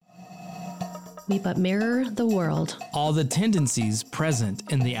We but mirror the world. All the tendencies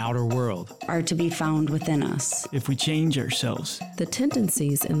present in the outer world are to be found within us. If we change ourselves, the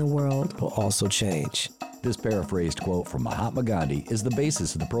tendencies in the world will also change. This paraphrased quote from Mahatma Gandhi is the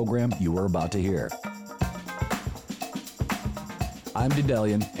basis of the program you are about to hear. I'm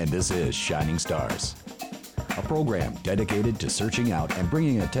Dedelian, and this is Shining Stars, a program dedicated to searching out and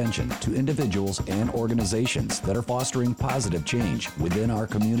bringing attention to individuals and organizations that are fostering positive change within our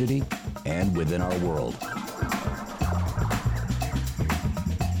community and within our world.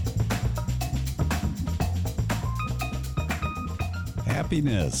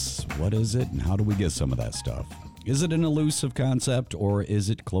 Happiness. What is it, and how do we get some of that stuff? Is it an elusive concept, or is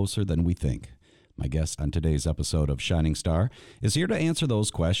it closer than we think? My guest on today's episode of Shining Star is here to answer those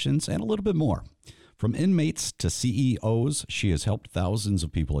questions and a little bit more. From inmates to CEOs, she has helped thousands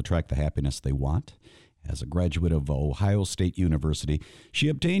of people attract the happiness they want. As a graduate of Ohio State University, she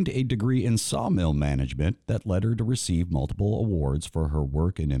obtained a degree in sawmill management that led her to receive multiple awards for her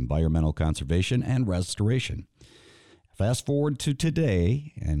work in environmental conservation and restoration. Fast forward to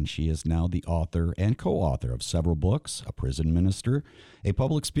today, and she is now the author and co-author of several books, a prison minister, a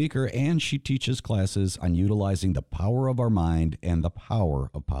public speaker, and she teaches classes on utilizing the power of our mind and the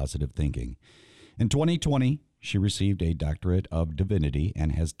power of positive thinking. In 2020, she received a doctorate of divinity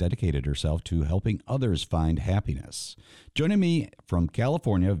and has dedicated herself to helping others find happiness. Joining me from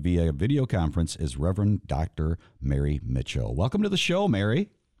California via video conference is Reverend Dr. Mary Mitchell. Welcome to the show, Mary.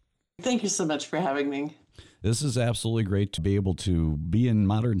 Thank you so much for having me. This is absolutely great to be able to be in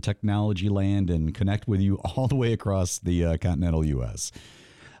modern technology land and connect with you all the way across the continental U.S.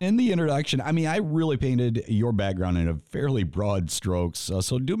 In the introduction, I really painted your background in a fairly broad strokes.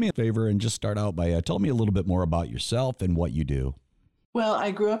 So do me a favor and just start out by telling me a little bit more about yourself and what you do. Well,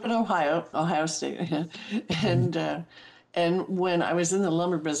 I grew up in Ohio State. And when I was in the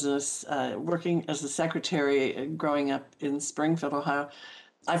lumber business, working as a secretary growing up in Springfield, Ohio,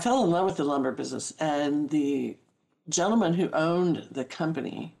 I fell in love with the lumber business, and the gentleman who owned the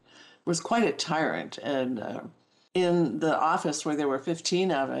company was quite a tyrant. And in the office where there were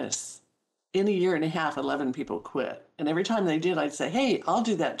 15 of us, in a year and a half, 11 people quit. And every time they did, I'd say, hey, I'll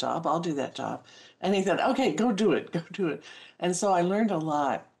do that job. And he said, okay, go do it. And so I learned a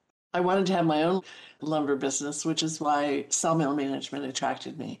lot. I wanted to have my own lumber business, which is why sawmill management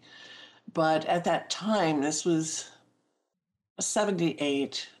attracted me. But at that time, this was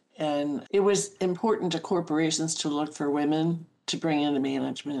 78, and it was important to corporations to look for women to bring into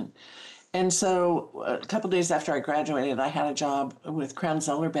management. And so a couple of days after I graduated, I had a job with Crown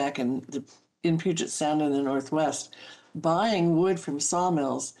Zellerbeck in Puget Sound in the Northwest, buying wood from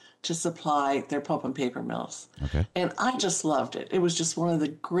sawmills to supply their pulp and paper mills. Okay. And I just loved it. It was just one of the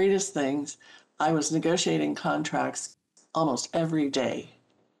greatest things. I was negotiating contracts almost every day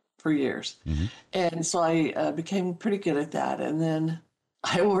for years. Mm-hmm. And so I became pretty good at that. And then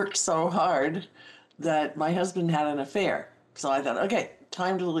I worked so hard that my husband had an affair. So I thought, okay,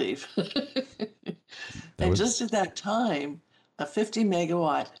 time to leave. Just at that time, a 50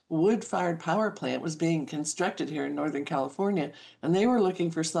 megawatt wood-fired power plant was being constructed here in Northern California. And they were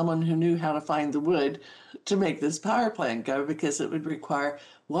looking for someone who knew how to find the wood to make this power plant go, because it would require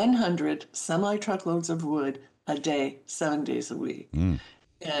 100 semi-truckloads of wood a day, 7 days a week. Mm.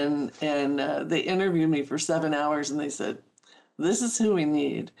 And they interviewed me for 7 hours, and they said, this is who we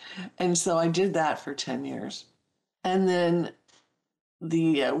need. And so I did that for 10 years. And then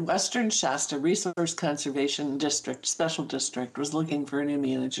the Western Shasta Resource Conservation District, Special District, was looking for a new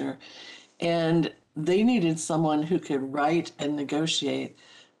manager. And they needed someone who could write and negotiate.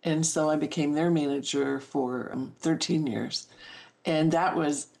 And so I became their manager for 13 years. And that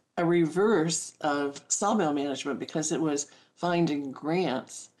was a reverse of sawmill management, because it was finding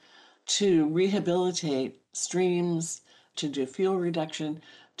grants to rehabilitate streams, to do fuel reduction,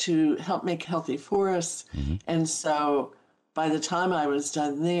 to help make healthy forests. Mm-hmm. And so by the time I was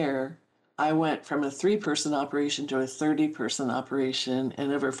done there, I went from a 3-person operation to a 30-person operation,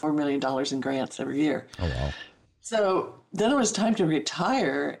 and over $4 million in grants every year. Oh, wow. So then it was time to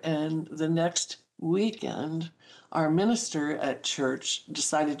retire, and the next weekend, our minister at church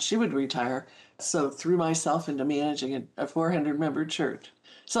decided she would retire. So threw myself into managing a 400-member church.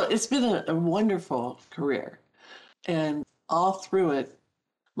 So it's been a wonderful career. And all through it,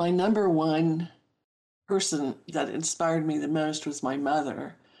 my number one person that inspired me the most was my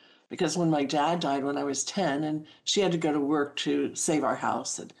mother. Because when my dad died when I was 10, and she had to go to work to save our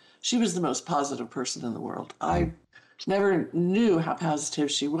house, and she was the most positive person in the world. I never knew how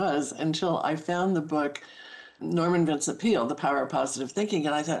positive she was until I found the book, Norman Vincent Peale, The Power of Positive Thinking,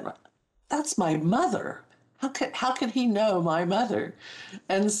 and I thought, that's my mother. how could he know my mother?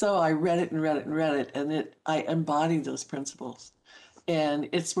 And so I read it and read it and read it, and I embodied those principles. And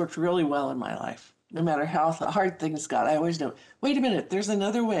it's worked really well in my life. No matter how hard things got, I always know, wait a minute, there's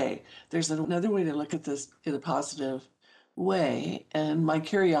another way. There's another way to look at this in a positive way. And my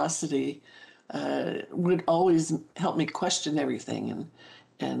curiosity would always help me question everything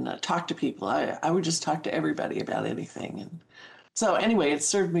and talk to people. I would just talk to everybody about anything. And so anyway, it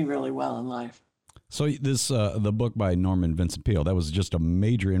served me really well in life. So this the book by Norman Vincent Peale, that was just a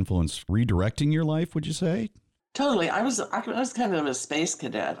major influence redirecting your life, would you say? Totally. I was kind of a space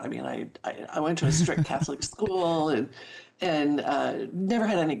cadet. I mean, I went to a strict Catholic school and never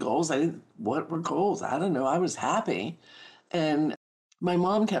had any goals. What were goals? I don't know. I was happy. And my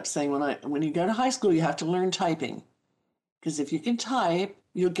mom kept saying, when you go to high school, you have to learn typing. Because if you can type,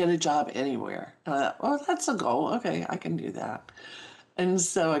 you'll get a job anywhere. And I thought, well, that's a goal. Okay, I can do that. And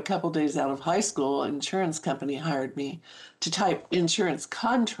so a couple days out of high school, an insurance company hired me to type insurance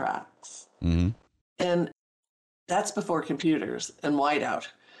contracts. Mm-hmm. And that's before computers and whiteout.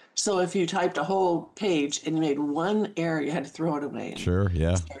 So if you typed a whole page and you made one error, you had to throw it away. Sure,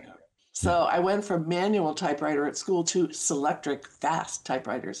 yeah. So I went from manual typewriter at school to Selectric fast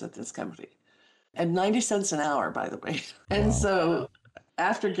typewriters at this company. And 90 cents an hour, by the way. And wow. So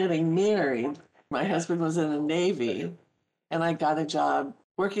after getting married, my husband was in the Navy, and I got a job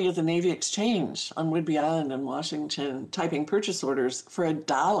working at the Navy Exchange on Whidbey Island in Washington, typing purchase orders for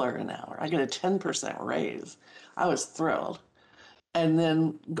 $1 an hour. I got a 10% raise. I was thrilled. And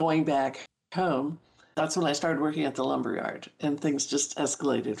then going back home, that's when I started working at the lumberyard, and things just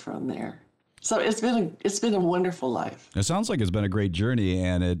escalated from there. So it's been a wonderful life. It sounds like it's been a great journey,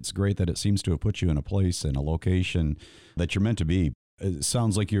 and it's great that it seems to have put you in a place and a location that you're meant to be. It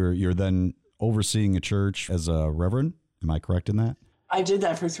sounds like you're then overseeing a church as a reverend. Am I correct in that? I did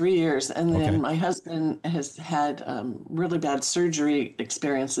that for 3 years, and then my husband has had really bad surgery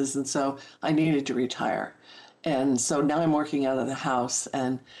experiences, and so I needed to retire. And so now I'm working out of the house,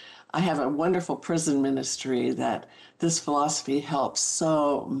 and I have a wonderful prison ministry that this philosophy helps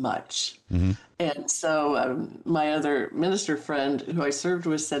so much. Mm-hmm. And so my other minister friend who I served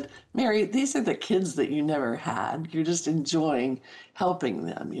with said, Mary, these are the kids that you never had. You're just enjoying helping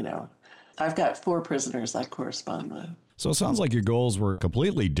them, you know. I've got 4 prisoners I correspond with. So it sounds like your goals were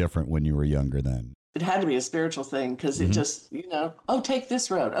completely different when you were younger then. It had to be a spiritual thing because it just, take this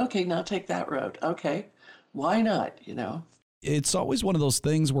road. Okay, now take that road. Okay, why not, It's always one of those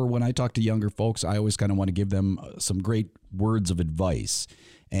things where when I talk to younger folks, I always kind of want to give them some great words of advice.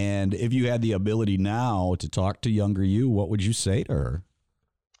 And if you had the ability now to talk to younger you, what would you say to her?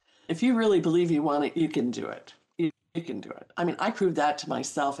 If you really believe you want it, you can do it. You can do it. I mean, I proved that to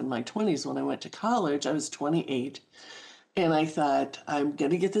myself in my 20s when I went to college. I was 28. And I thought, I'm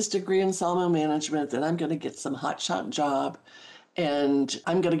going to get this degree in Salmo management, then I'm going to get some hotshot job, and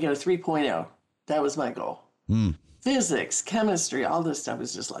I'm going to get a 3.0. That was my goal. Physics, chemistry, all this stuff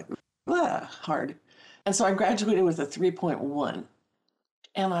was just like, hard. And so I graduated with a 3.1.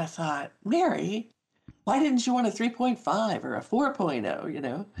 And I thought, Mary, why didn't you want a 3.5 or a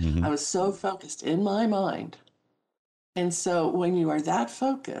 4.0, I was so focused in my mind. And so when you are that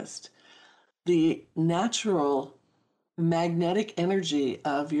focused, the natural magnetic energy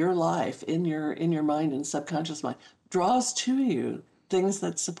of your life in your mind and subconscious mind draws to you things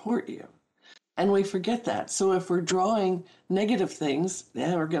that support you. And we forget that. So if we're drawing negative things,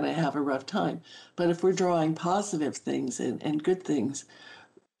 we're going to have a rough time. But if we're drawing positive things and good things,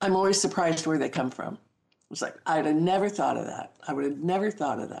 I'm always surprised where they come from. It's like, I'd have never thought of that. I would have never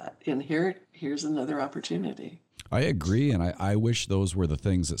thought of that. And here's another opportunity. I agree, and I wish those were the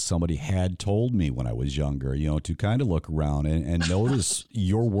things that somebody had told me when I was younger, to kind of look around and notice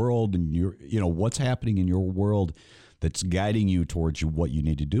your world and what's happening in your world that's guiding you towards what you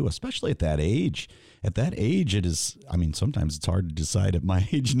need to do, especially at that age. At that age, it is, sometimes it's hard to decide at my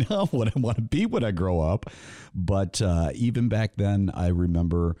age now what I want to be when I grow up. But even back then, I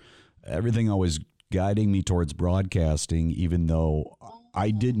remember everything always guiding me towards broadcasting, even though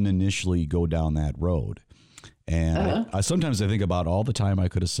I didn't initially go down that road. And sometimes I think about all the time I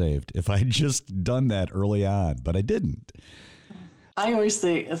could have saved if I had just done that early on, but I didn't. I always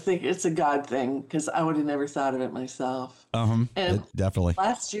think it's a God thing because I would have never thought of it myself. And definitely.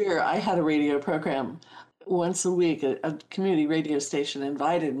 Last year, I had a radio program once a week. A community radio station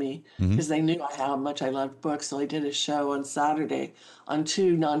invited me because they knew how much I loved books. So I did a show on Saturday on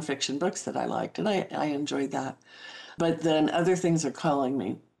 2 nonfiction books that I liked, and I enjoyed that. But then other things are calling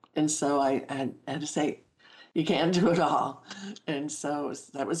me. And so I had to say, you can't do it all. And so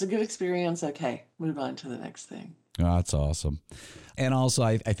that was a good experience. Okay, move on to the next thing. Oh, that's awesome. And also,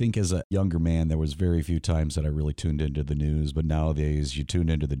 I think as a younger man, there was very few times that I really tuned into the news. But nowadays, you tune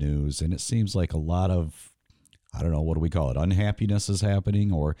into the news, and it seems like a lot of, I don't know, what do we call it? Unhappiness is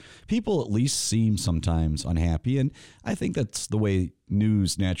happening, or people at least seem sometimes unhappy. And I think that's the way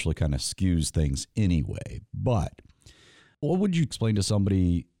news naturally kind of skews things anyway. But what would you explain to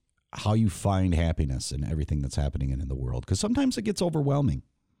somebody how you find happiness in everything that's happening in the world? Because sometimes it gets overwhelming.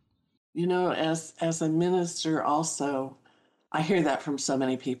 You know, as a minister also, I hear that from so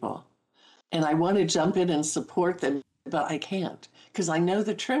many people. And I want to jump in and support them, but I can't because I know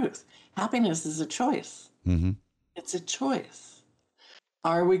the truth. Happiness is a choice. Mm-hmm. It's a choice.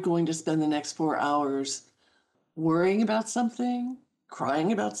 Are we going to spend the next 4 hours worrying about something,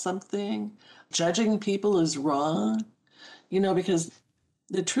 crying about something, judging people as wrong? You know, because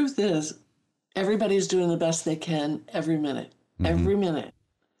the truth is, everybody's doing the best they can every minute, every minute.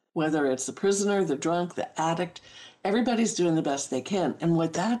 Whether it's the prisoner, the drunk, the addict, everybody's doing the best they can. And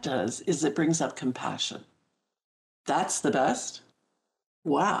what that does is it brings up compassion. That's the best?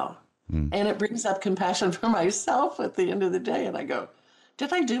 Wow. And it brings up compassion for myself at the end of the day. And I go,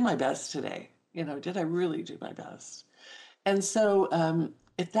 did I do my best today? You know, did I really do my best? And so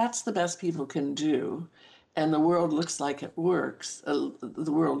if that's the best people can do, and the world looks like it works,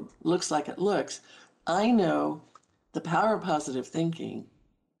 the world looks like it looks, I know the power of positive thinking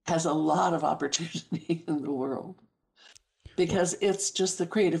has a lot of opportunity in the world because it's just the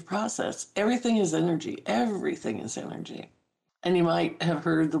creative process. Everything is energy. Everything is energy. And you might have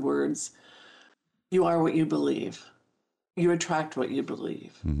heard the words, you are what you believe. You attract what you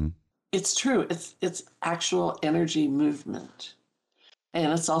believe. Mm-hmm. It's true. It's actual energy movement.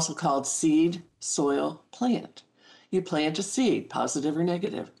 And it's also called seed, soil, plant. You plant a seed, positive or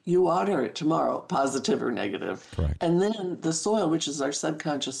negative. You water it tomorrow, positive or negative. Correct. And then the soil, which is our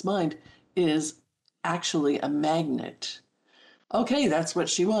subconscious mind, is actually a magnet. Okay, that's what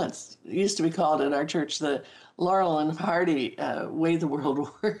she wants. It used to be called in our church the Laurel and Hardy way the world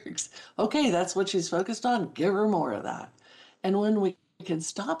works. Okay, that's what she's focused on. Give her more of that. And when we can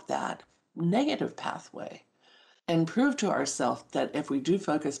stop that negative pathway and prove to ourselves that if we do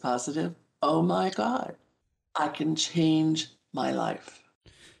focus positive, oh my God, I can change my life.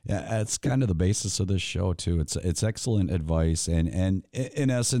 Yeah, that's kind of the basis of this show too. It's excellent advice, and in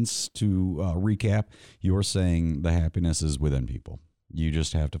essence, to recap, you're saying the happiness is within people. You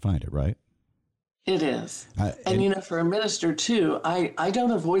just have to find it, right? It is, and you know, for a minister too, I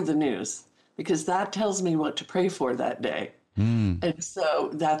don't avoid the news because that tells me what to pray for that day, and so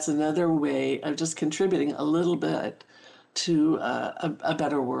that's another way of just contributing a little bit to a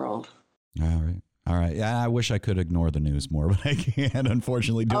better world. All right. All right. Yeah, I wish I could ignore the news more, but I can't,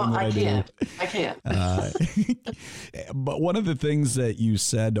 unfortunately, doing what I do. I can't. But one of the things that you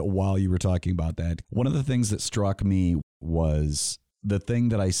said while you were talking about that, one of the things that struck me was the thing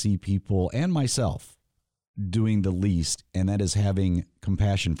that I see people and myself doing the least, and that is having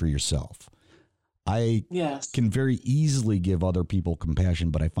compassion for yourself. I can very easily give other people compassion,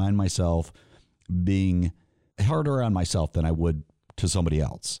 but I find myself being harder on myself than I would to somebody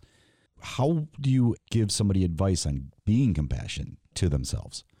else. How do you give somebody advice on being compassionate to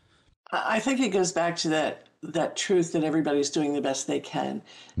themselves? I think it goes back to that truth that everybody's doing the best they can.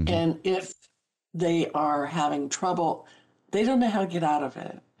 Mm-hmm. And if they are having trouble, they don't know how to get out of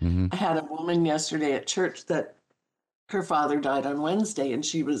it. Mm-hmm. I had a woman yesterday at church that her father died on Wednesday, and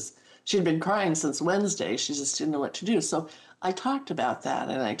she'd been crying since Wednesday. She just didn't know what to do. So I talked about that,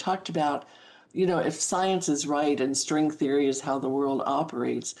 and I talked about, you know, if science is right and string theory is how the world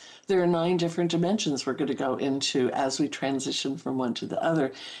operates, there are 9 different dimensions we're going to go into as we transition from one to the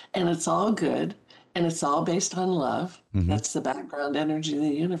other. And it's all good, and it's all based on love. Mm-hmm. That's the background energy of the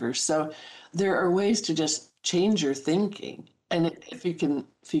universe. So there are ways to just change your thinking. And if you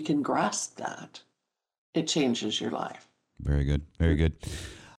can grasp that, it changes your life. Very good. Very good.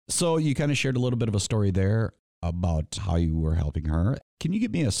 So you kind of shared a little bit of a story there about how you were helping her. Can you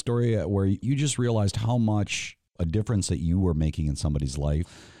give me a story where you just realized how much a difference that you were making in somebody's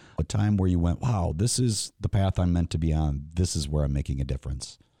life? A time where you went, wow, this is the path I'm meant to be on. This is where I'm making a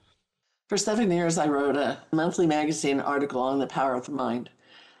difference. For 7 years, I wrote a monthly magazine article on the power of the mind.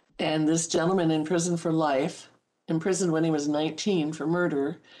 And this gentleman in prison for life, imprisoned when he was 19 for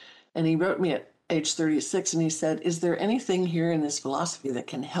murder, and he wrote me at age 36, and he said, is there anything here in this philosophy that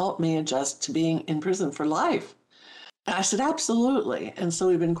can help me adjust to being in prison for life? And I said, absolutely. And so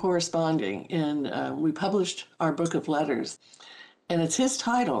we've been corresponding, and we published our book of letters. And it's his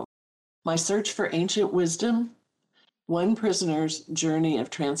title, My Search for Ancient Wisdom, One Prisoner's Journey of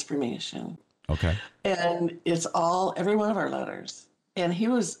Transformation. Okay. And it's every one of our letters. And he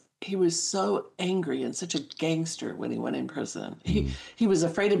was he was so angry and such a gangster when he went in prison. He was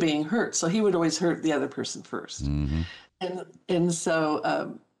afraid of being hurt, so he would always hurt the other person first. And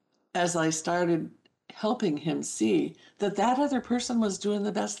so as I started helping him see that other person was doing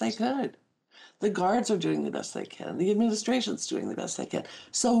the best they could, the guards are doing the best they can, the administration's doing the best they can.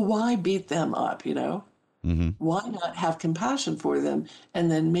 So why beat them up, you know? Why not have compassion for them? And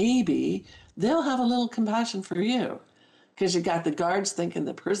then maybe they'll have a little compassion for you. Because you got the guards thinking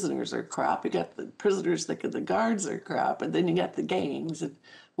the prisoners are crap. You got the prisoners thinking the guards are crap. And then you got the gangs. And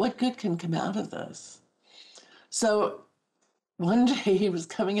what good can come out of this? So one day he was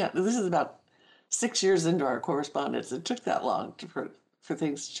coming out. This is about 6 years into our correspondence. It took that long for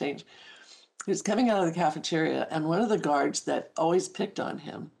things to change. He was coming out of the cafeteria, and one of the guards that always picked on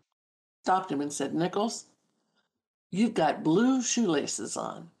him stopped him and said, "Nichols, you've got blue shoelaces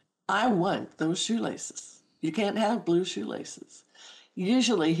on. I want those shoelaces. You can't have blue shoelaces."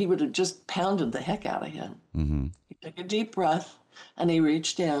 Usually he would have just pounded the heck out of him. He took a deep breath and he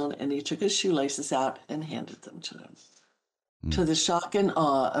reached down and he took his shoelaces out and handed them to him. To the shock and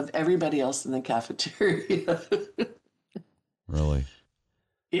awe of everybody else in the cafeteria. Really?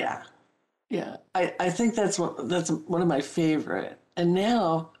 Yeah. Yeah. I think that's one of my favorite. And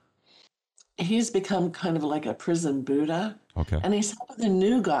now he's become kind of like a prison Buddha. Okay. And he's helping the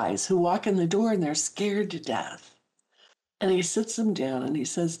new guys who walk in the door and they're scared to death. And he sits them down and he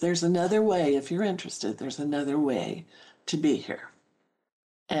says, "There's another way. If you're interested, there's another way to be here."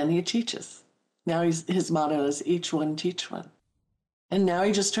 And he teaches. Now his motto is each one teach one. And now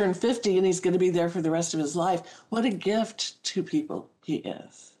he just turned 50 and he's going to be there for the rest of his life. What a gift to people he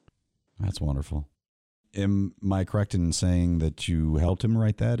is. That's wonderful. Am I correct in saying that you helped him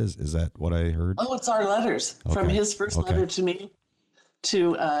write that? Is that what I heard? Oh, it's our letters from his first letter to me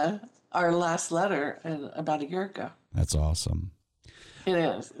to our last letter about a year ago. That's awesome. It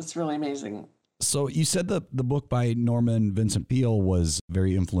is. It's really amazing. So you said the book by Norman Vincent Peale was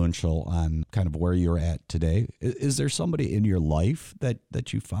very influential on kind of where you're at today. Is there somebody in your life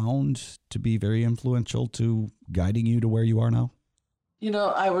that you found to be very influential to guiding you to where you are now? You know,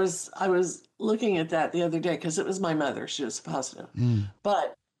 I was looking at that the other day because it was my mother. She was positive.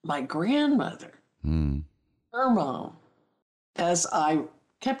 But my grandmother, her mom, as I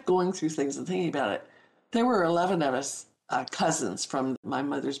kept going through things and thinking about it, there were 11 of us cousins from my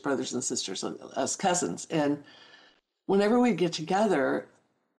mother's brothers and sisters, us cousins. And whenever we'd get together,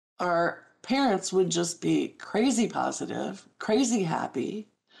 our parents would just be crazy positive, crazy happy,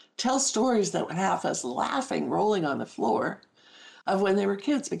 tell stories that would have us laughing, rolling on the floor of when they were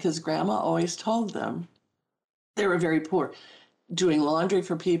kids, because grandma always told them they were very poor, doing laundry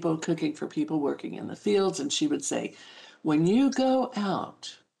for people, cooking for people, working in the fields. And she would say, when you go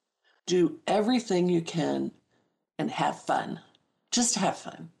out, do everything you can and have fun. Just have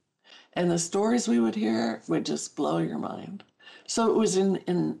fun. And the stories we would hear would just blow your mind. So it was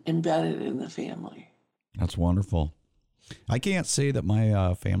embedded in the family. That's wonderful. I can't say that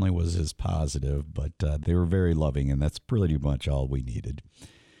my family was as positive, but they were very loving, and that's pretty much all we needed.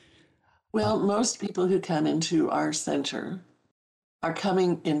 Well, most people who come into our center are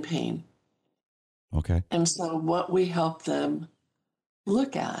coming in pain. Okay. And so what we help them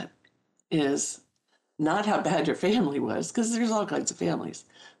look at is not how bad your family was, because there's all kinds of families,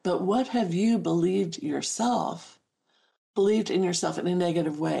 but what have you believed in yourself in a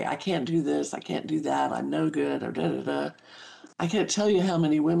negative way? I can't do this, I can't do that, I'm no good, or da-da-da. I can't tell you how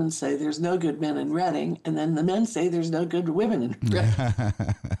many women say there's no good men in Redding, and then the men say there's no good women in Redding.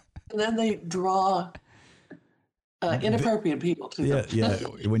 And then they draw inappropriate people to them. Yeah.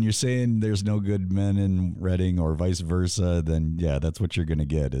 When you're saying there's no good men in Redding or vice versa, then yeah, that's what you're going to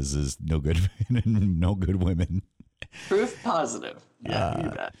get is no good men and no good women. Proof positive. Yeah, you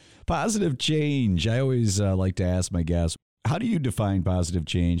bet. Positive change. I always like to ask my guests, how do you define positive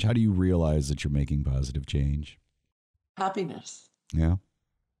change? How do you realize that you're making positive change? Happiness. Yeah.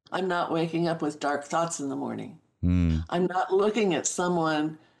 I'm not waking up with dark thoughts in the morning. I'm not looking at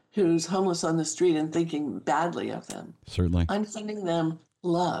someone who's homeless on the street and thinking badly of them. Certainly. I'm sending them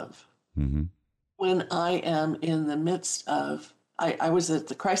love. Mm-hmm. When I am in the midst of, I was at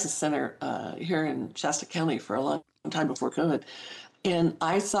the crisis center here in Shasta County for a long time before COVID, and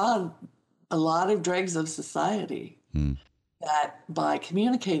I saw a lot of dregs of society that by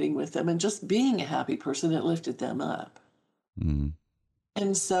communicating with them and just being a happy person, it lifted them up.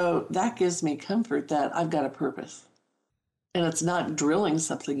 And so that gives me comfort that I've got a purpose. And it's not drilling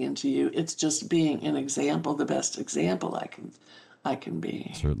something into you. It's just being an example, the best example I can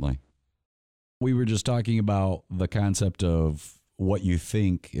be. Certainly. We were just talking about the concept of what you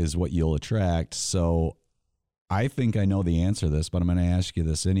think is what you'll attract. So I think I know the answer to this, but I'm going to ask you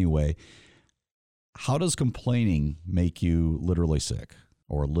this anyway. How does complaining make you literally sick,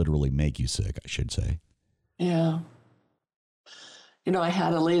 or literally make you sick, I should say? Yeah. I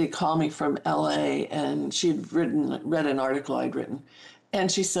had a lady call me from LA, and she'd read an article I'd written.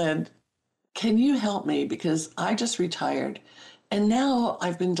 And she said, "Can you help me? Because I just retired, and now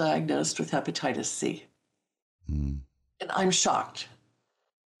I've been diagnosed with hepatitis C. And I'm shocked."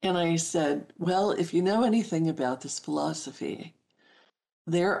 And I said, "Well, if you know anything about this philosophy,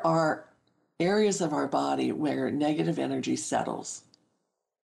 there are areas of our body where negative energy settles.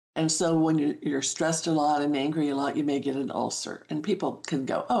 And so when you're stressed a lot and angry a lot, you may get an ulcer. And people can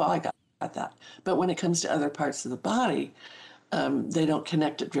go, oh, I got that. But when it comes to other parts of the body, they don't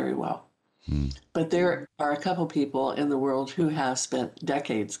connect it very well. But there are a couple people in the world who have spent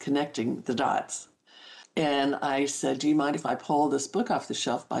decades connecting the dots." And I said, "Do you mind if I pull this book off the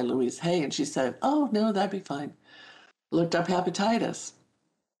shelf by Louise Hay?" And she said, "Oh, no, that'd be fine." Looked up hepatitis.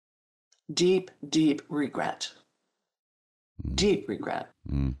 Deep, deep regret. Deep regret.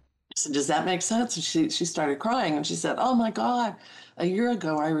 I said, "Does that make sense?" And she started crying, and she said, "Oh my God, a year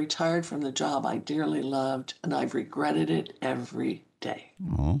ago I retired from the job I dearly loved, and I've regretted it every day."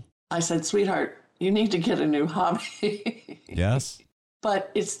 Oh. I said, "Sweetheart, you need to get a new hobby." Yes.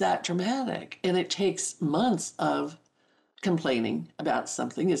 But it's that dramatic, and it takes months of complaining about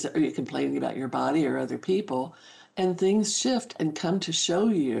something. Are you complaining about your body or other people? And things shift and come to show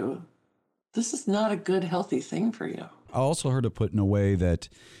you this is not a good, healthy thing for you. I also heard it put in a way that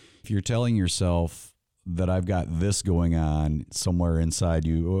if you're telling yourself that I've got this going on somewhere inside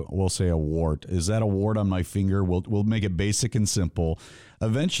you, we'll say a wart. Is that a wart on my finger? We'll make it basic and simple.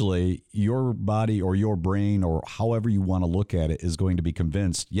 Eventually, your body or your brain or however you want to look at it is going to be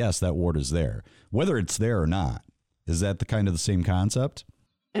convinced, yes, that wart is there, whether it's there or not. Is that the same concept?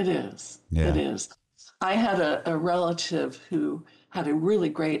 It is. Yeah. It is. I had a relative who had a really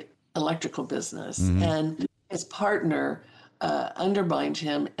great electrical business, and his partner undermined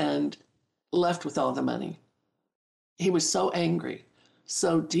him and left with all the money. He was so angry,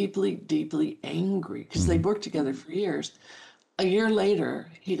 so deeply, deeply angry, because they worked together for years. A year later,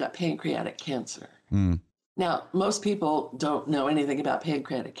 he got pancreatic cancer. Now, most people don't know anything about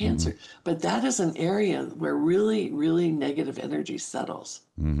pancreatic cancer, but that is an area where really, really negative energy settles.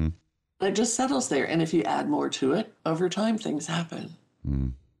 It just settles there. And if you add more to it, over time, things happen.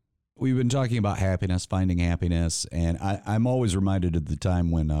 We've been talking about happiness, finding happiness, and I'm always reminded of the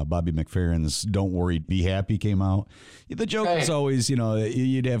time when Bobby McFerrin's "Don't Worry, Be Happy" came out. The joke was always,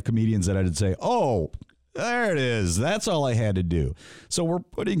 you'd have comedians that I'd say, "Oh, there it is. That's all I had to do." So we're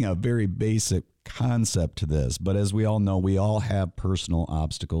putting a very basic concept to this, but as we all know, we all have personal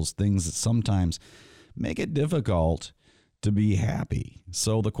obstacles, things that sometimes make it difficult to be happy.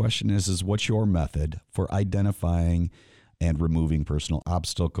 So the question is what's your method for identifying and removing personal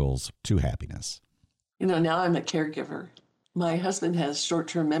obstacles to happiness? Now I'm a caregiver. My husband has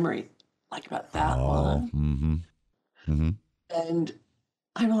short-term memory, like about that long. And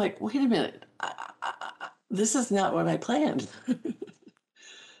I'm like, wait a minute, this is not what I planned.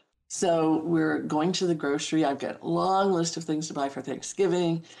 So we're going to the grocery. I've got a long list of things to buy for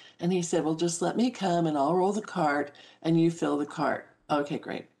Thanksgiving. And he said, well, just let me come and I'll roll the cart and you fill the cart. Okay,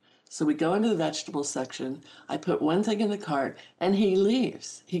 great. So we go into the vegetable section. I put one thing in the cart and he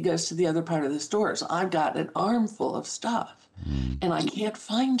leaves. He goes to the other part of the store. So I've got an armful of stuff and I can't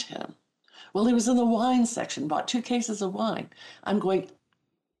find him. Well, he was in the wine section, bought 2 cases of wine. I'm going,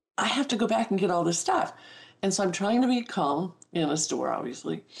 I have to go back and get all this stuff. And so I'm trying to be calm in a store,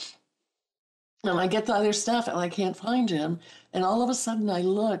 obviously. And I get the other stuff and I can't find him. And all of a sudden I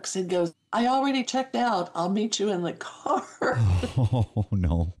look and goes, I already checked out. I'll meet you in the car. Oh,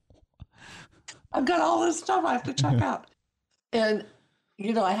 no. I've got all this stuff I have to check out. And,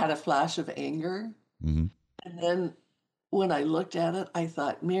 I had a flash of anger. And then when I looked at it, I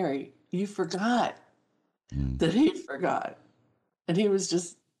thought, Mary, you forgot that he forgot. And he was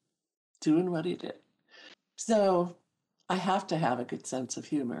just doing what he did. So I have to have a good sense of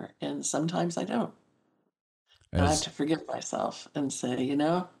humor. And sometimes I don't. And I have to forgive myself and say,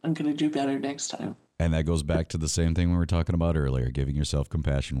 I'm going to do better next time. And that goes back to the same thing we were talking about earlier, giving yourself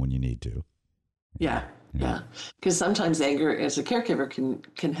compassion when you need to. Yeah. Because sometimes anger as a caregiver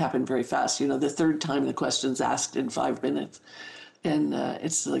can happen very fast. The third time the question's asked in 5 minutes. And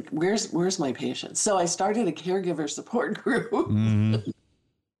it's like, where's my patient? So I started a caregiver support group.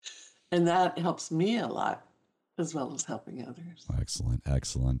 And that helps me a lot, as well as helping others.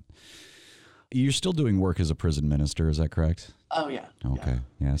 Excellent. You're still doing work as a prison minister, is that correct? Oh, yeah. Okay.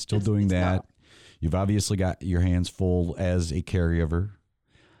 Yeah, still doing that. You've obviously got your hands full as a caregiver.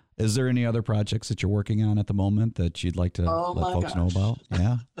 Is there any other projects that you're working on at the moment that you'd like to let folks know about?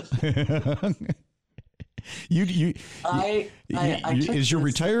 Yeah. Is your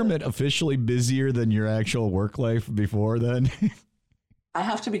retirement officially busier than your actual work life before then? I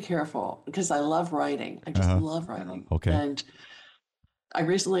have to be careful because I love writing. I just love writing. Okay. And I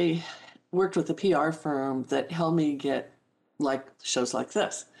recently worked with a PR firm that helped me get like shows like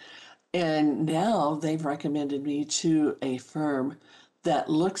this. And now they've recommended me to a firm that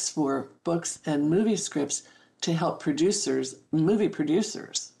looks for books and movie scripts to help movie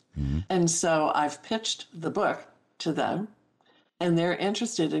producers. Mm-hmm. And so I've pitched the book to them, and they're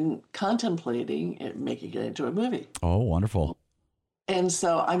interested in contemplating making it into a movie. Oh, wonderful. And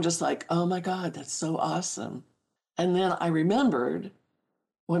so I'm just like, oh my God, that's so awesome. And then I remembered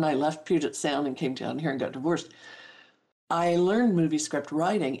when I left Puget Sound and came down here and got divorced, I learned movie script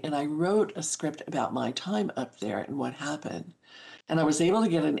writing, and I wrote a script about my time up there and what happened. And I was able to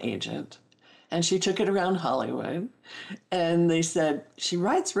get an agent, and she took it around Hollywood, and they said, she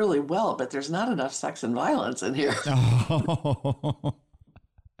writes really well, but there's not enough sex and violence in here. Oh.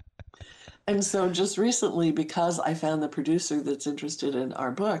 And so just recently, because I found the producer that's interested in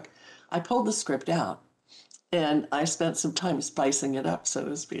our book, I pulled the script out, and I spent some time spicing it up, so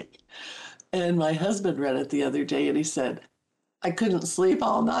to speak. And my husband read it the other day, and he said, I couldn't sleep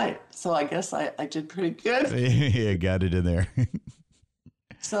all night. So I guess I did pretty good. Yeah, got it in there.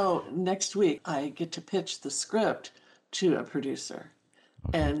 So next week, I get to pitch the script to a producer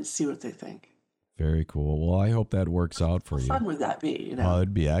and see what they think. Very cool. Well, I hope that works out for you. How fun would that be? You know?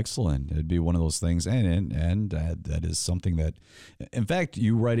 It'd be excellent. It'd be one of those things. And that is something that, in fact,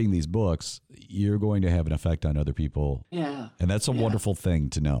 you writing these books, you're going to have an effect on other people. Yeah. And that's a wonderful thing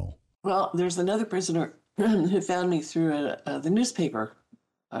to know. Well, there's another prisoner who found me through the newspaper,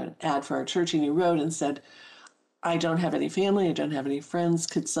 an ad for our church, and he wrote and said, I don't have any family. I don't have any friends.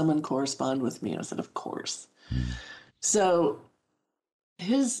 Could someone correspond with me? I said, of course. So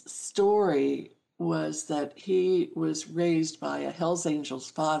his story was that he was raised by a Hells Angels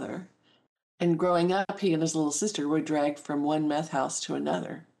father. And growing up, he and his little sister were dragged from one meth house to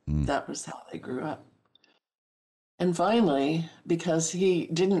another. That was how they grew up. And finally, because he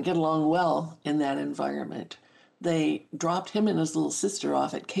didn't get along well in that environment, they dropped him and his little sister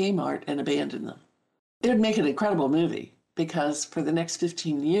off at Kmart and abandoned them. It would make an incredible movie because for the next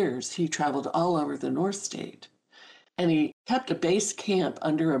 15 years, he traveled all over the North State. And he kept a base camp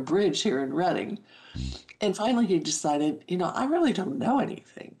under a bridge here in Redding. And finally, he decided, I really don't know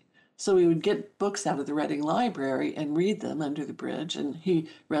anything. So he would get books out of the Redding Library and read them under the bridge. And he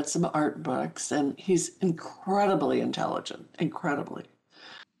read some art books, and he's incredibly intelligent, incredibly.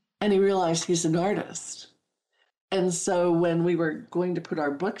 And he realized he's an artist. And so when we were going to put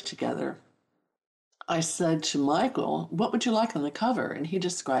our book together, I said to Michael, what would you like on the cover? And he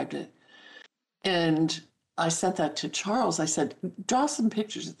described it. And I sent that to Charles. I said, draw some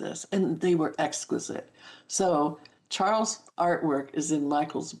pictures of this. And they were exquisite. So Charles' artwork is in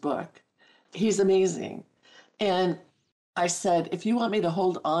Michael's book. He's amazing. And I said, if you want me to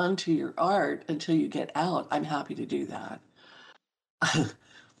hold on to your art until you get out, I'm happy to do that.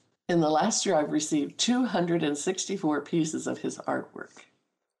 In the last year, I've received 264 pieces of his artwork.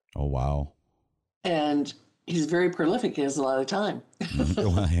 Oh, wow. And he's very prolific. He has a lot of time.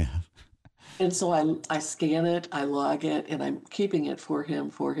 Well, yeah. And so I scan it, I log it, and I'm keeping it for him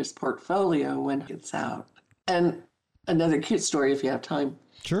for his portfolio when it gets out. And another cute story, if you have time.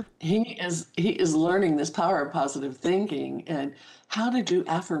 Sure. He is learning this power of positive thinking and how to do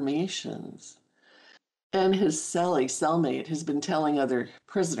affirmations. And his cellmate has been telling other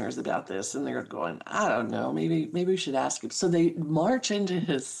prisoners about this, and they're going, I don't know, maybe we should ask him. So they march into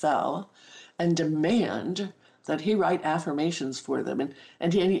his cell and demand that he write affirmations for them.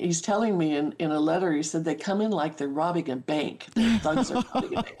 And he's telling me in a letter, he said they come in like they're robbing a bank. The thugs are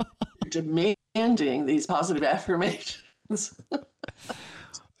robbing a bank. They're demanding these positive affirmations.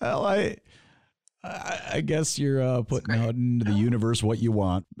 Well, I guess you're putting out into the universe what you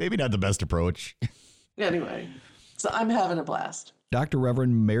want. Maybe not the best approach. Anyway, so I'm having a blast. Dr.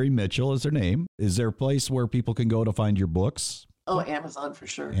 Reverend Mary Mitchell is her name. Is there a place where people can go to find your books? Oh, Amazon for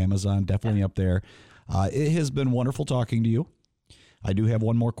sure. Amazon, definitely up there. It has been wonderful talking to you. I do have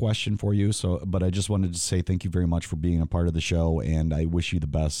one more question for you, but I just wanted to say thank you very much for being a part of the show, and I wish you the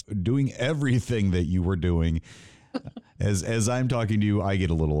best doing everything that you were doing. As I'm talking to you, I get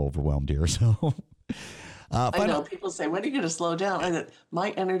a little overwhelmed here. So I know people say, when are you going to slow down? I said,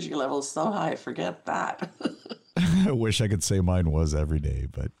 my energy level is so high, forget that. I wish I could say mine was every day,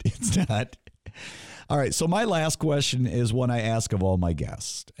 but it's not. All right, so my last question is one I ask of all my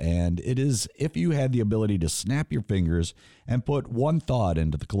guests, and it is, if you had the ability to snap your fingers and put one thought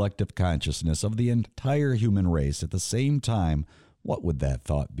into the collective consciousness of the entire human race at the same time, what would that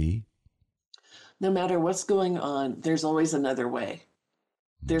thought be? No matter what's going on, there's always another way.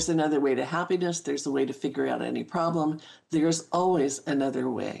 There's another way to happiness. There's a way to figure out any problem. There's always another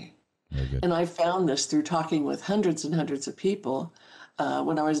way. Very good. And I found this through talking with hundreds and hundreds of people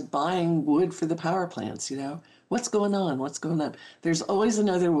when I was buying wood for the power plants. What's going on? What's going on? There's always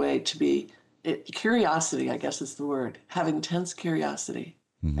another way to be. Curiosity, I guess is the word. Have intense curiosity,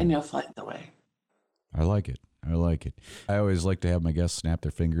 and you'll find the way. I like it. I always like to have my guests snap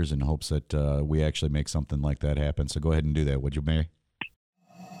their fingers in hopes that we actually make something like that happen. So go ahead and do that, would you, Mary?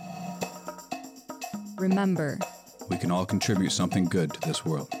 Remember, we can all contribute something good to this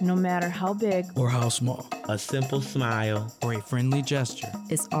world. No matter how big or how small, A simple smile or a friendly gesture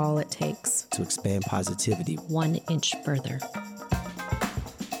is all it takes. to expand positivity. 1 inch further.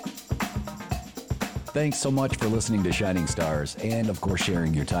 Thanks so much for listening to Shining Stars and, of course,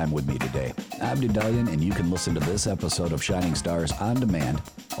 sharing your time with me today. I'm Dedalian, and you can listen to this episode of Shining Stars on demand,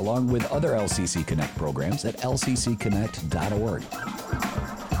 along with other LCC Connect programs at lccconnect.org.